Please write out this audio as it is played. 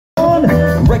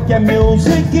Reggae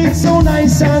music, it's so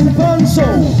nice and fun. So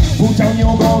put down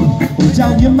your gun, put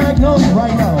down your magnum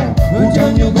right now. Put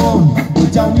down your gun,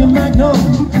 put down your magnum.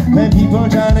 When people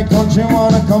down the country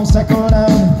wanna come settle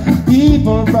down,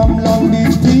 people from Long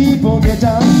Beach, people get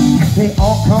down. They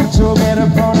all come together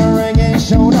for the reggae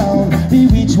showdown. We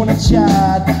each wanna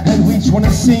chat and we each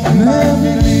wanna sing.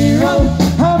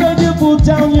 How about you put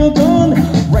down your gun?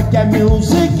 Reggae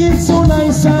music, it's so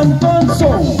nice and fun.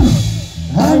 So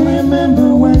I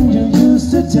remember when you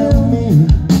used to tell me,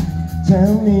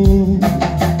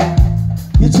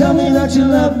 you tell me that you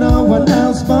love no one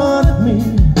else but me.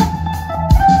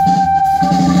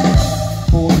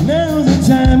 Oh, now the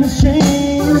time has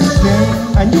changed,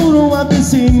 and you don't want to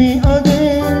see me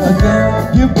again.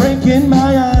 You're breaking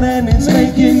my heart and it's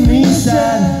making me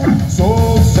sad.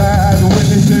 So sad when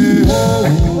they say, oh,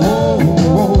 oh,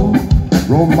 oh,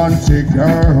 romantic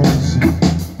girls.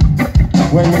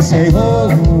 When they say, oh,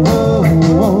 oh,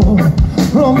 oh,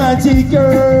 romantic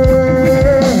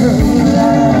girl.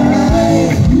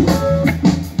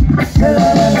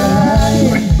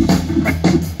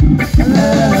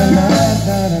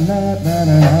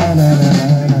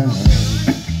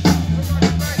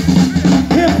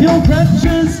 If your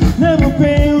crutches never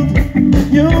failed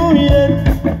you yet,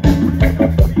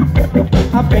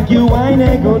 I beg you whine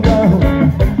and go down.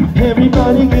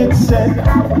 Everybody gets set.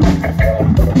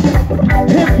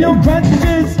 If your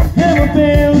crutches never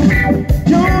failed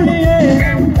you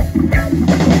yet,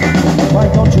 why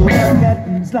don't you work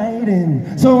at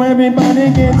sliding so everybody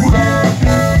gets set?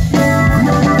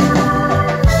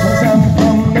 'Cause I'm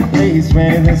from the place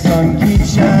where the sun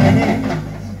keeps shining,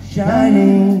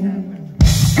 shining.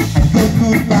 And good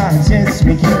goodbyes, yes,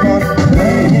 we keep on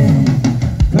playing,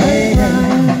 playing.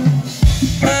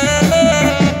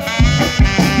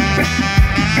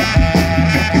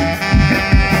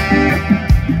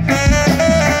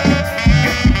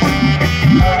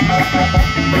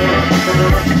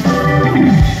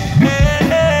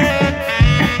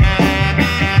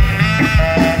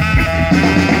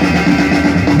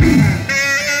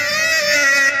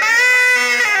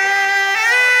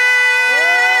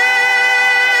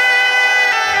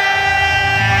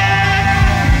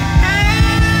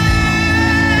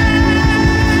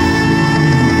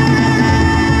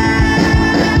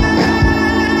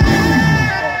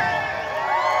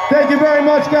 Thank you very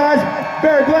much, guys.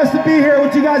 Very blessed to be here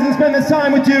with you guys and spend this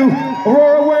time with you.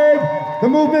 Aurorawave, the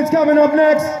movement's coming up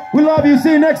next. We love you.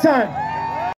 See you next time.